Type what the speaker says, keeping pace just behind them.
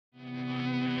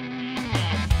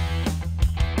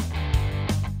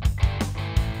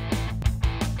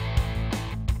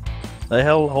They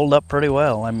hold up pretty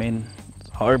well. I mean,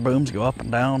 our booms go up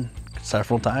and down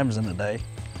several times in a day.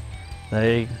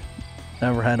 They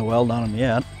never had a weld on them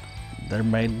yet. They're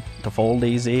made to fold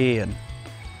easy, and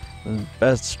the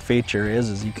best feature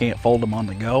is you can't fold them on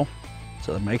the go,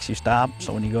 so it makes you stop.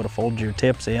 So when you go to fold your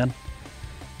tips in,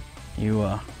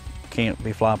 you can't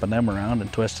be flopping them around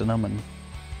and twisting them, and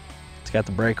it's got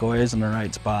the breakaways in the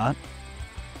right spot.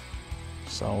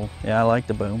 So yeah, I like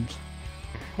the booms.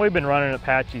 We've been running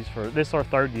Apaches for this is our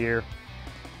third year.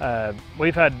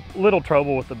 We've had little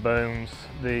trouble with the booms.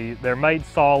 They're made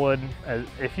solid.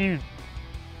 If you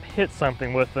hit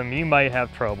something with them, you may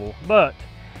have trouble, but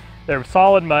they're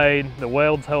solid made. The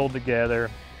welds hold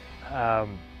together. They're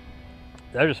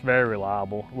just very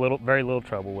reliable. Very little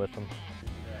trouble with them.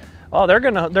 Oh, they're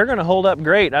gonna hold up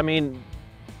great. I mean,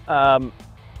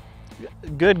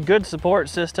 good support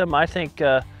system. I think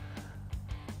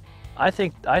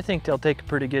they'll take a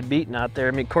pretty good beating out there.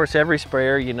 I mean, of course, every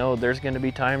sprayer, you know, there's going to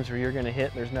be times where you're going to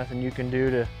hit. There's nothing you can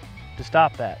do to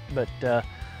stop that. But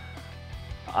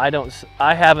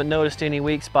I haven't noticed any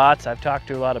weak spots. I've talked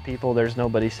to a lot of people. There's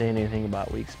nobody saying anything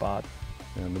about weak spots.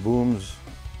 And the booms,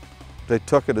 they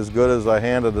took it as good as I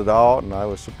handed it out, and I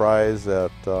was surprised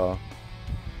that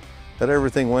that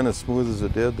everything went as smooth as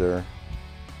it did there.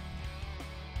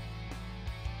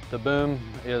 The boom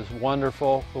is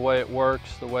wonderful, the way it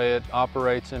works, the way it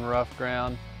operates in rough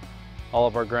ground. All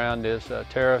of our ground is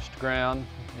terraced ground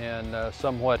and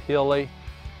somewhat hilly.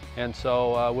 And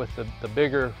so with the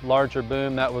bigger, larger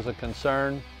boom, that was a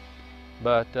concern.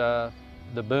 But the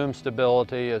boom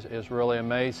stability is really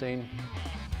amazing.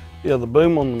 Yeah, the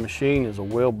boom on the machine is a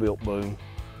well-built boom.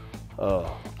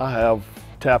 I have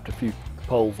tapped a few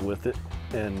poles with it,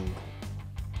 and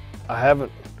I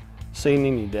haven't seen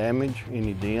any damage,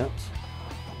 any dents.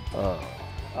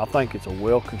 I think it's a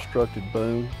well-constructed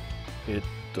boom. It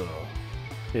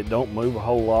don't move a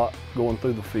whole lot going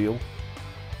through the field.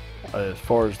 As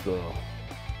far as the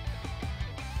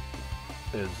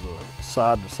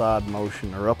side-to-side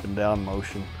motion or up and down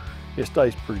motion, it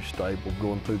stays pretty stable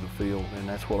going through the field, and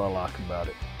that's what I like about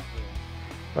it.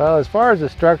 Well, as far as the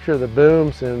structure of the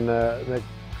booms and the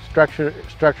structure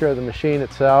of the machine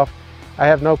itself, I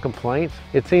have no complaints.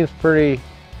 It seems pretty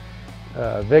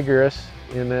vigorous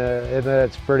in that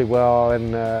it's pretty well,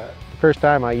 and the first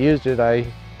time I used it,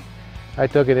 I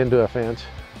took it into a fence.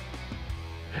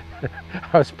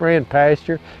 I was spraying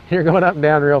pasture, you're going up and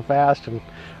down real fast, and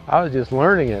I was just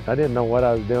learning it. I didn't know what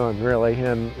I was doing really,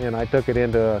 and I took it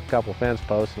into a couple fence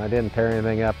posts, and I didn't tear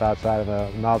anything up outside of a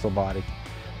nozzle body.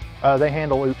 They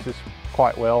handle oopses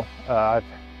quite well. I've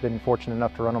been fortunate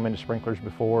enough to run them into sprinklers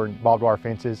before and barbed wire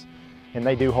fences, and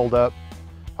they do hold up.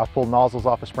 I've pulled nozzles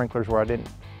off of sprinklers where I didn't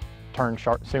turn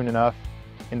sharp soon enough,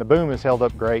 and the boom has held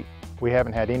up great. We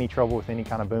haven't had any trouble with any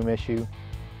kind of boom issue.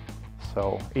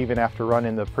 So even after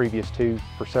running the previous two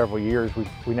for several years,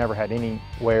 we never had any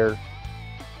wear.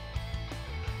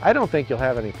 I don't think you'll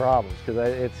have any problems because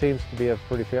it seems to be a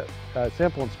pretty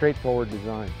simple and straightforward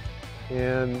design.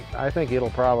 And I think it'll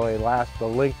probably last the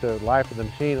length of life of the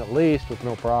machine at least with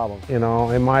no problem. You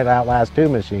know, it might outlast two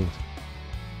machines.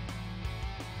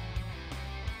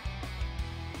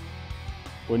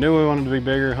 We knew we wanted to be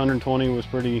bigger. 120 was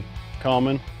pretty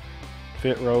common,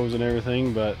 fit rows and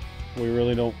everything, but we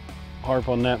really don't harp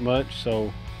on that much,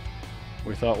 so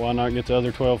we thought, why not get the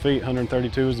other 12 feet?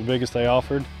 132 is the biggest they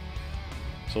offered,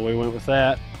 so we went with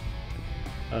that.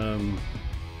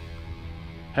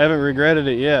 Haven't regretted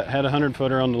it yet. Had a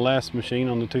 100-footer on the last machine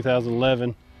on the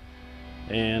 2011,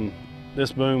 and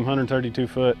this boom, 132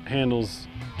 foot, handles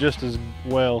just as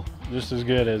well, just as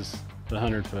good as the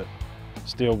 100-foot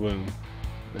steel boom.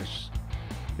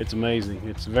 It's amazing.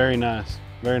 It's very nice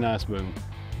boom.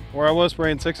 Where I was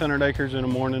spraying 600 acres in the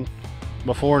morning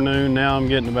before noon, now I'm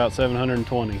getting about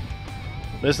 720.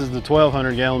 This is the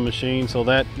 1,200 gallon machine, so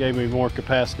that gave me more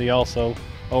capacity also,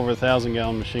 over a 1,000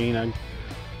 gallon machine.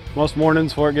 Most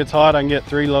mornings before it gets hot, I can get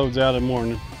 3 loads out in the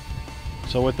morning.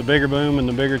 So with the bigger boom and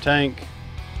the bigger tank,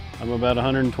 I'm about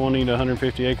 120 to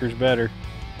 150 acres better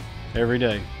every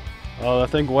day. I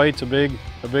think weight's a big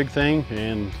thing,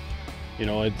 and you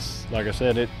know, it's like I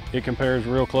said, it compares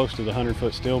real close to the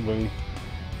 100-foot steel boom,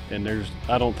 and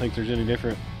I don't think there's any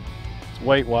different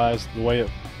weight-wise the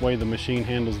way the machine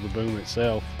handles the boom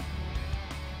itself.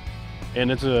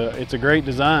 And it's a great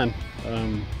design.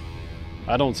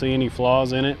 I don't see any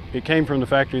flaws in it. It came from the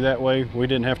factory that way. We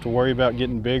didn't have to worry about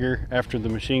getting bigger after the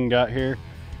machine got here.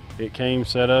 It came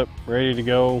set up, ready to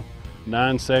go,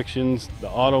 9 sections, the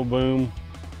auto boom.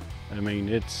 I mean,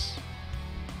 it's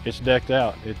decked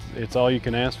out. It's all you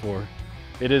can ask for.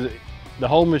 The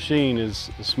whole machine is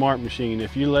a smart machine.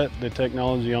 If you let the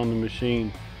technology on the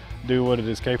machine do what it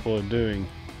is capable of doing,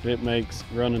 it makes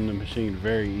running the machine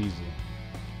very easy.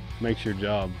 Makes your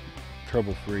job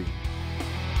trouble-free.